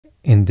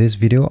In this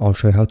video, I'll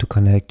show you how to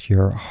connect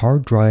your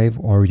hard drive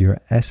or your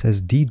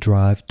SSD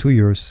drive to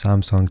your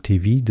Samsung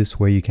TV. This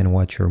way you can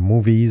watch your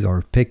movies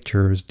or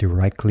pictures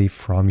directly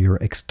from your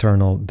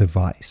external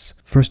device.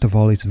 First of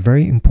all, it's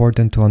very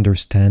important to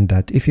understand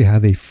that if you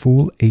have a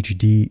full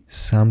HD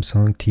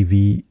Samsung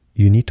TV,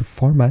 you need to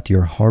format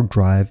your hard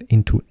drive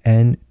into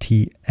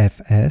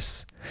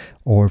NTFS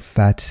or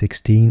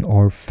FAT16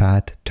 or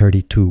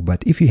FAT32.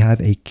 But if you have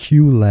a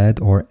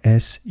QLED or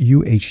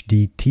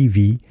SUHD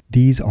TV,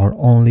 these are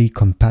only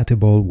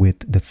compatible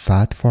with the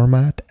FAT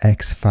format,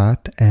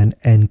 exFAT, and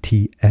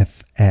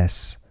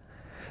NTFS.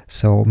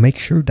 So make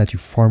sure that you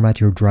format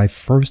your drive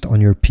first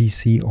on your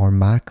PC or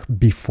Mac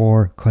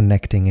before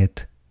connecting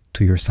it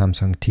to your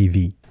Samsung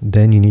TV.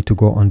 Then you need to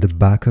go on the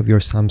back of your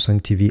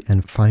Samsung TV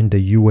and find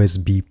the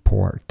USB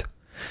port.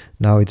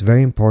 Now it's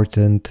very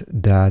important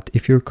that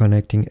if you're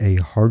connecting a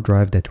hard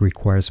drive that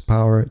requires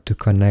power, to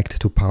connect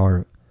to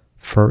power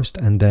first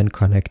and then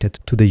connect it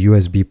to the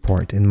USB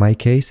port. In my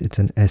case, it's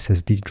an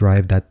SSD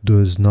drive that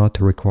does not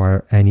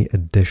require any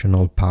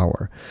additional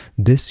power.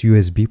 This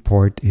USB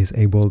port is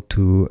able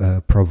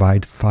to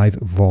provide 5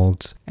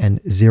 volts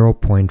and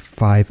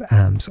 0.5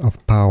 amps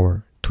of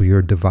power to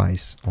your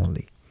device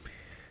only.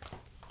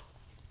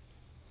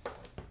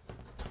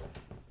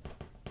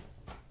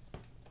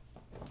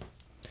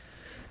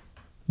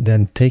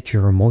 Then take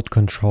your remote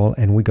control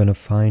and we're gonna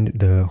find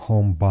the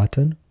home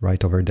button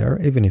right over there.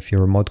 Even if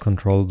your remote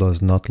control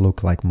does not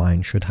look like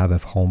mine, should have a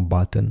home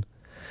button.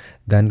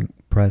 Then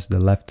press the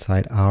left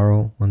side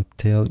arrow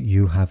until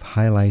you have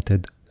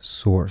highlighted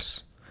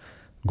source.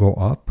 Go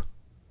up.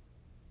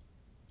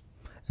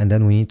 And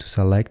then we need to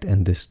select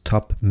in this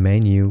top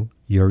menu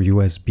your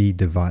USB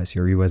device,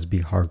 your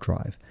USB hard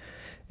drive.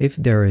 If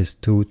there is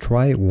 2,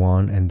 try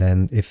one, and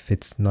then if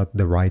it's not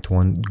the right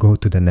one, go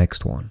to the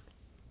next one.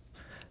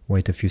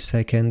 Wait a few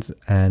seconds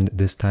and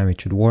this time it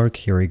should work.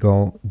 Here we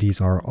go.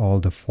 These are all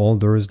the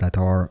folders that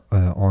are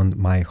on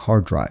my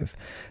hard drive.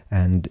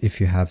 And if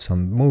you have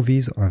some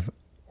movies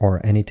or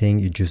anything,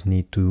 you just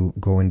need to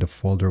go in the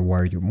folder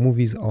where your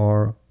movies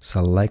are,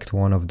 select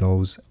one of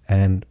those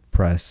and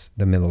press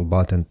the middle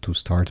button to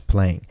start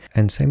playing.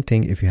 And same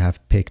thing if you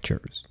have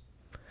pictures.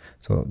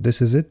 So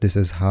this is it. This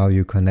is how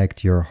you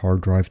connect your hard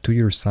drive to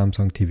your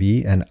Samsung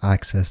TV and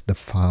access the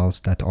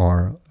files that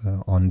are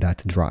on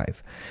that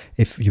drive.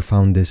 If you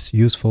found this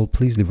useful,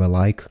 please leave a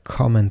like,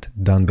 comment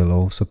down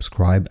below,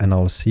 subscribe, and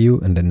I'll see you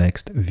in the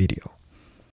next video.